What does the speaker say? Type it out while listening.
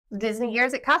Disney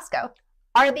ears at Costco.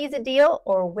 Are these a deal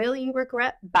or will you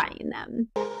regret buying them?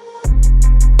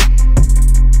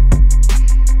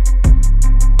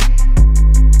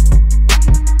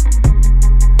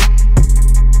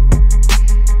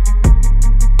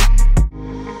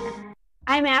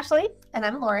 I'm Ashley. And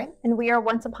I'm Lauren. And we are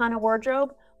Once Upon a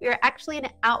Wardrobe. We are actually an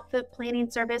outfit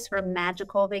planning service for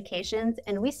magical vacations,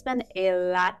 and we spend a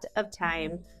lot of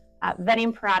time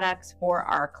vetting products for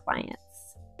our clients.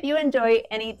 If you enjoy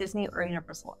any Disney or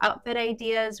Universal outfit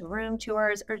ideas, room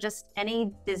tours, or just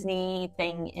any Disney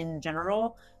thing in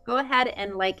general, go ahead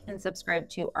and like and subscribe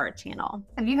to our channel.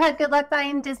 Have you had good luck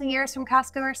buying Disney ears from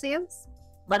Costco or Sam's?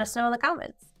 Let us know in the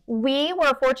comments. We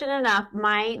were fortunate enough,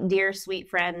 my dear sweet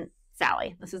friend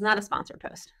Sally, this is not a sponsored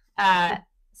post,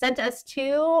 sent us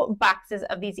 2 boxes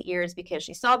of these ears because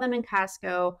she saw them in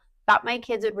Costco, thought my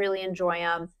kids would really enjoy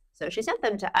them, so she sent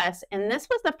them to us. And this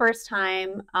was the first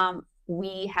time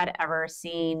we had ever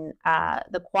seen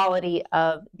the quality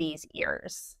of these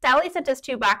ears. Sally sent us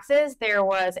 2 boxes. There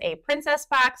was a princess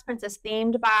box, princess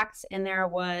themed box, and there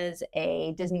was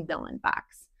a Disney villain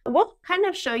box. We'll kind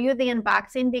of show you the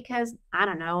unboxing because, I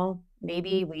don't know,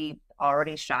 maybe we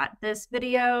already shot this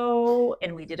video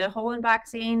and we did a whole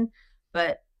unboxing,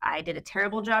 but I did a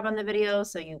terrible job on the video,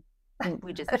 so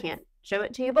we just can't show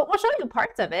it to you. But we'll show you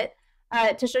parts of it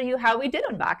to show you how we did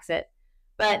unbox it.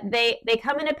 But they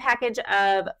come in a package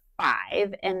of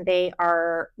 5, and they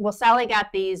are, well, Sally got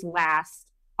these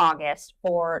last August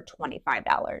for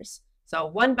 $25. So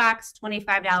 1 box,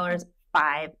 $25,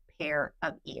 5 pair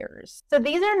of ears. So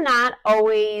these are not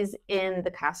always in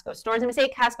the Costco stores. And we say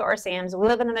Costco or Sam's. We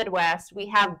live in the Midwest. We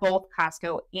have both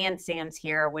Costco and Sam's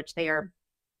here, which they are,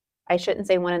 I shouldn't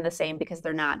say one and the same because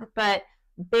they're not, but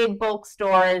big bulk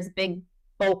stores, big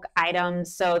bulk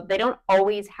items. So they don't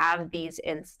always have these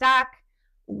in stock.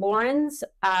 Lauren's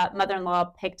mother-in-law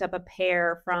picked up a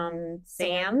pair from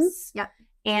Sam's. Yep.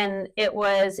 And it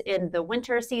was in the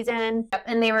winter season. Yep.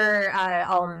 And they were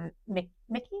all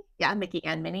Mickey? Yeah, Mickey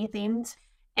and Minnie themed.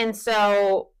 And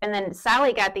so, and then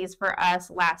Sally got these for us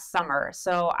last summer.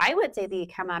 So I would say they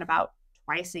come out about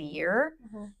twice a year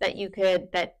that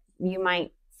you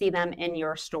might see them in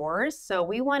your stores. So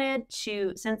we wanted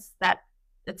to, since that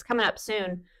it's coming up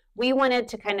soon, we wanted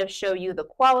to kind of show you the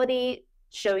quality,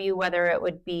 show you whether it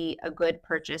would be a good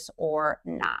purchase or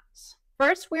not.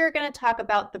 First, we're going to talk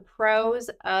about the pros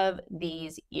of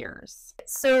these ears.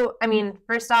 So, I mean,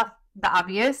 first off, the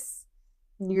obvious,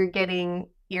 you're getting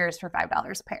ears for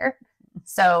 $5 a pair.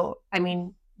 So, I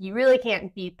mean, you really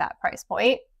can't beat that price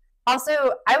point.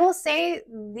 Also, I will say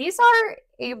these are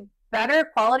a better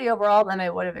quality overall than I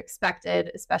would have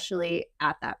expected, especially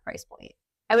at that price point.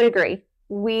 I would agree.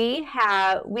 We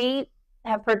have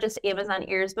purchased Amazon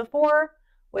ears before,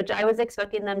 which I was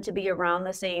expecting them to be around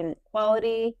the same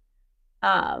quality.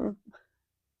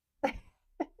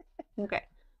 Okay,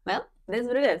 well, it is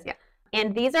what it is. Yeah.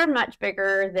 And these are much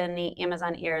bigger than the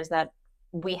Amazon ears that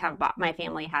we have bought, my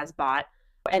family has bought.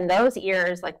 And those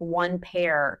ears, like 1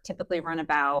 pair, typically run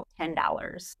about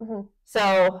 $10.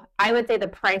 So I would say the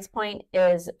price point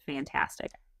is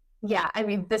fantastic. Yeah, I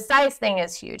mean, the size thing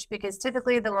is huge because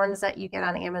typically the ones that you get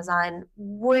on Amazon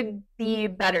would be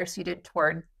better suited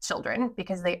toward children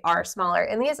because they are smaller.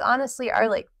 And these honestly are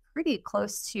like pretty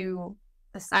close to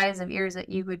the size of ears that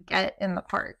you would get in the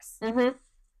parks.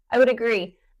 I would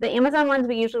agree. The Amazon ones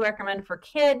we usually recommend for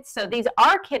kids. So these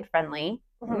are kid friendly.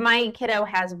 My kiddo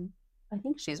has, I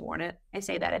think she's worn it. I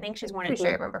say that. I think she's worn it. Sure,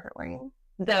 I remember her wearing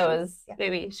those. Yeah.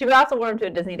 Maybe she would also wear them to a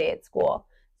Disney day at school.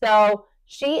 So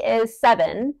she is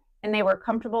 7, and they were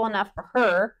comfortable enough for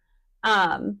her.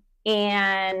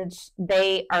 And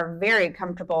they are very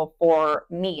comfortable for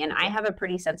me. And I have a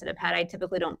pretty sensitive head. I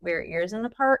typically don't wear ears in the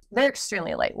park. They're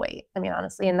extremely lightweight. I mean,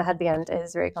 honestly, and the headband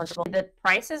is very comfortable. The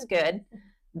price is good.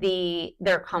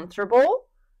 They're comfortable.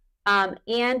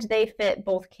 And they fit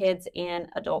both kids and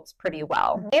adults pretty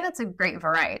well. And it's a great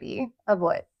variety of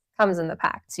what comes in the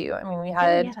pack too. I mean, we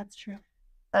had yeah, that's true.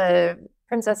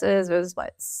 Princesses was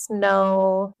what?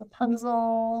 Snow,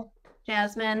 Rapunzel,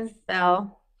 Jasmine,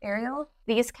 Belle, Ariel.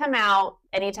 These come out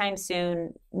anytime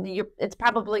soon. It's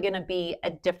probably going to be a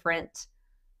different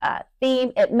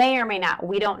theme. It may or may not.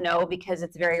 We don't know because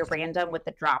it's very random with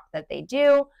the drop that they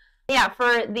do. Yeah,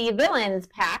 for the villains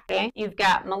pack, you've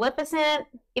got Maleficent,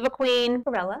 Eva Queen,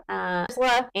 Corella,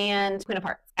 Ursula, and Queen of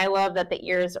Hearts. I love that the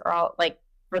ears are all, like,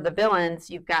 for the villains,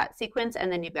 you've got sequins,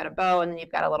 and then you've got a bow, and then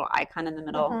you've got a little icon in the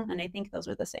middle. And I think those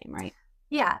are the same, right?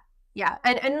 Yeah. Yeah.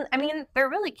 And I mean, they're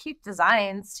really cute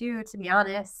designs, too, to be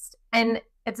honest. And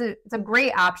it's a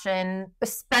great option,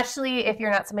 especially if you're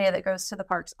not somebody that goes to the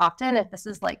parks often. If this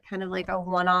is like kind of like a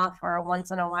one-off or a once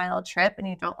in a while trip and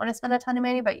you don't want to spend a ton of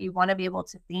money, but you want to be able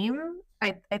to theme,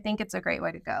 I think it's a great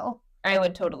way to go. I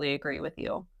would totally agree with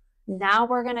you. Now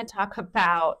we're going to talk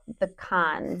about the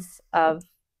cons of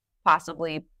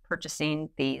possibly purchasing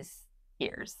these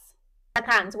ears. The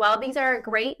cons, well, these are a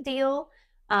great deal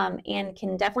and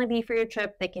can definitely be for your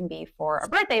trip. They can be for a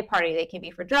birthday party. They can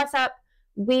be for dress up.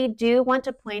 We do want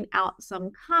to point out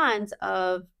some cons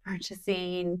of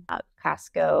purchasing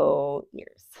Costco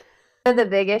ears. One of the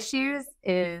big issues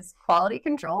is quality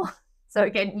control. So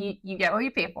again, you get what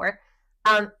you pay for.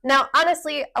 Now,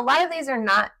 honestly, a lot of these are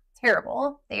not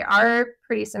terrible. They are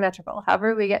pretty symmetrical.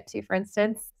 However, we get to, for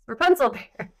instance, Rapunzel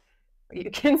bear.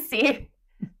 You can see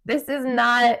this is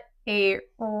not a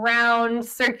round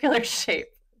circular shape.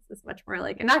 This is much more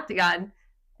like an octagon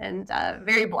and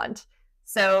very blunt.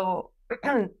 So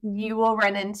you will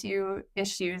run into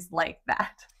issues like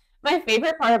that. My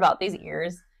favorite part about these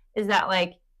ears is that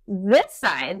like this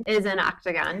side is an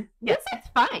octagon. This side's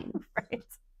fine. Right.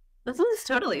 This one's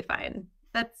totally fine.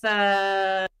 That's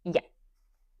yeah.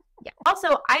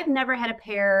 Also, I've never had a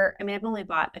pair. I mean, I've only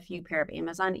bought a few pair of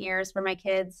Amazon ears for my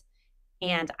kids,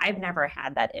 and I've never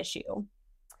had that issue.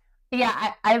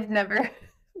 Yeah, I've never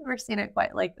seen it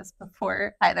quite like this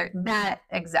before either. That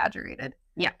exaggerated.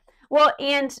 Yeah. Well,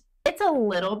 and it's a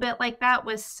little bit like that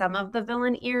with some of the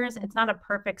villain ears. It's not a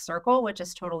perfect circle, which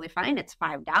is totally fine. It's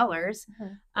 $5.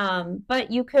 Mm-hmm.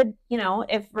 But you could, you know,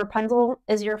 if Rapunzel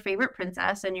is your favorite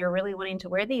princess and you're really wanting to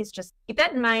wear these, just keep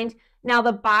that in mind. Now,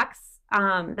 the box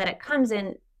that it comes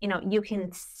in, you know, you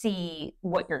can see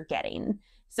what you're getting.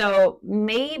 So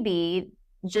maybe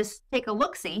just take a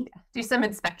look-see. Do some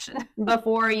inspection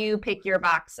before you pick your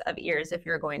box of ears if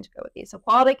you're going to go with these. So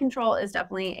quality control is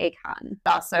definitely a con.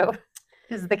 Also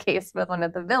is the case with one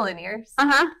of the villain ears.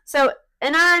 So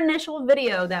in our initial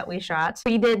video that we shot,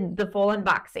 we did the full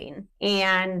unboxing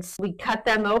and we cut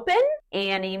them open,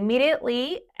 and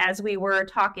immediately as we were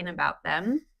talking about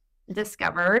them,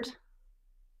 discovered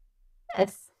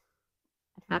this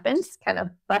happened. Just kind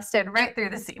of busted right through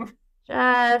the seam.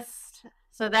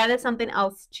 So that is something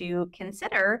else to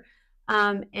consider,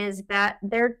 is that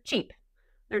they're cheap.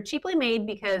 They're cheaply made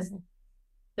because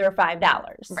they're $5.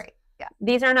 Right. Yeah.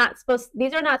 These are not supposed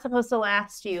to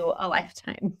last you a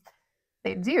lifetime.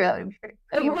 They do. That would be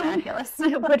pretty miraculous.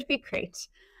 It would be great.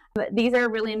 But these are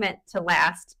really meant to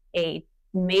last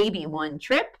maybe one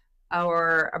trip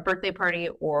or a birthday party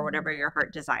or whatever your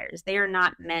heart desires. They are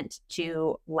not meant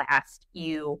to last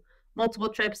you multiple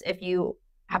trips if you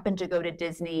happen to go to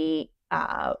Disney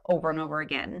over and over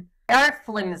again. They are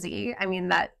flimsy. I mean,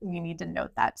 that you need to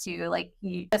note that too. Like,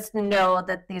 you just know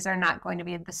that these are not going to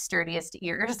be the sturdiest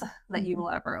ears that you will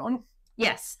ever own.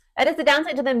 Yes. That is the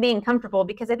downside to them being comfortable,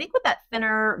 because I think with that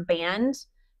thinner band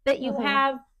that you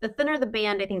have, the thinner the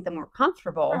band, I think the more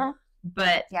comfortable.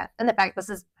 But yeah, and the fact this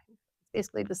is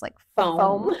basically just like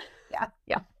foam.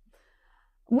 Yeah.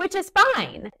 Which is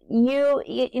fine.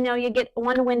 You know, you get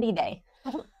one windy day.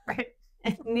 Right.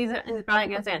 These are probably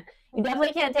gonna stand. You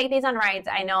definitely can't take these on rides.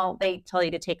 I know they tell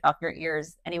you to take off your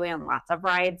ears anyway on lots of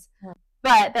rides,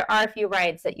 but there are a few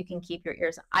rides that you can keep your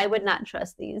ears on. I would not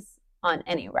trust these on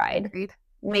any ride. Agreed.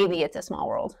 Maybe It's a Small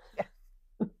World.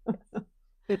 Yeah.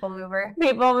 People Mover.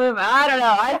 People Mover. I don't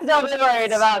know. I'm still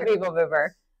worried about People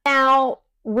Mover. Now,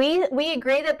 we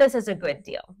agree that this is a good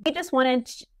deal. We just wanted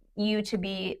you to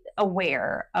be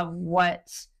aware of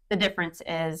what the difference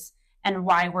is and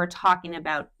why we're talking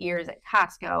about ears at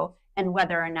Costco, and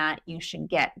whether or not you should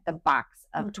get the box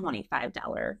of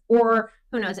 $25, or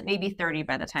who knows, it may be $30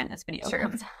 by the time this video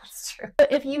comes out. That's true. But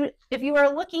if you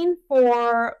are looking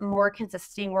for more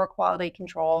consistent, more quality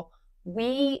control,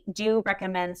 we do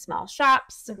recommend small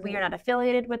shops. We are not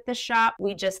affiliated with this shop.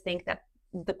 We just think that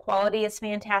the quality is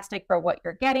fantastic for what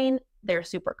you're getting. They're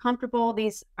super comfortable.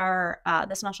 These are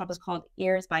the small shop is called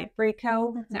Ears by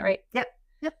Frico. Is that right? Yep.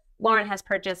 Lauren has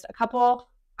purchased a couple.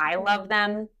 I love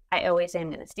them. I always say I'm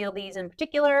going to steal these in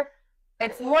particular.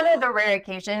 It's one of the rare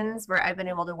occasions where I've been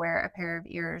able to wear a pair of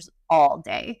ears all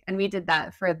day. And we did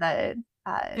that for the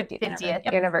 50th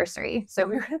anniversary. So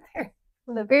we were there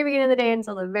from the very beginning of the day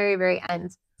until the very, very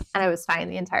end. And I was fine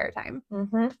the entire time.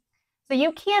 So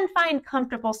you can find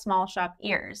comfortable small shop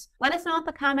ears. Let us know in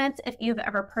the comments if you've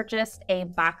ever purchased a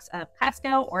box of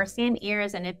Costco or Sam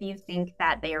ears, and if you think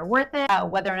that they are worth it,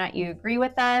 whether or not you agree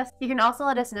with us. You can also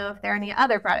let us know if there are any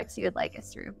other products you would like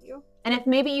us to review. And if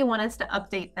maybe you want us to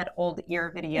update that old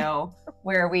ear video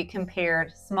where we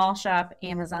compared small shop,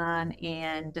 Amazon,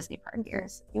 and Disney park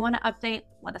ears, if you want to update,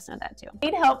 let us know that too.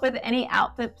 Need help with any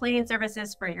outfit planning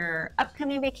services for your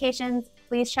upcoming vacations?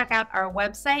 Please check out our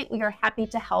website. We are happy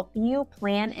to help you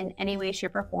plan in any way,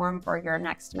 shape, or form for your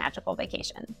next magical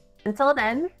vacation. Until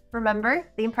then, remember,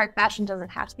 theme park fashion doesn't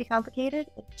have to be complicated.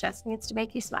 It just needs to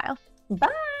make you smile. Bye!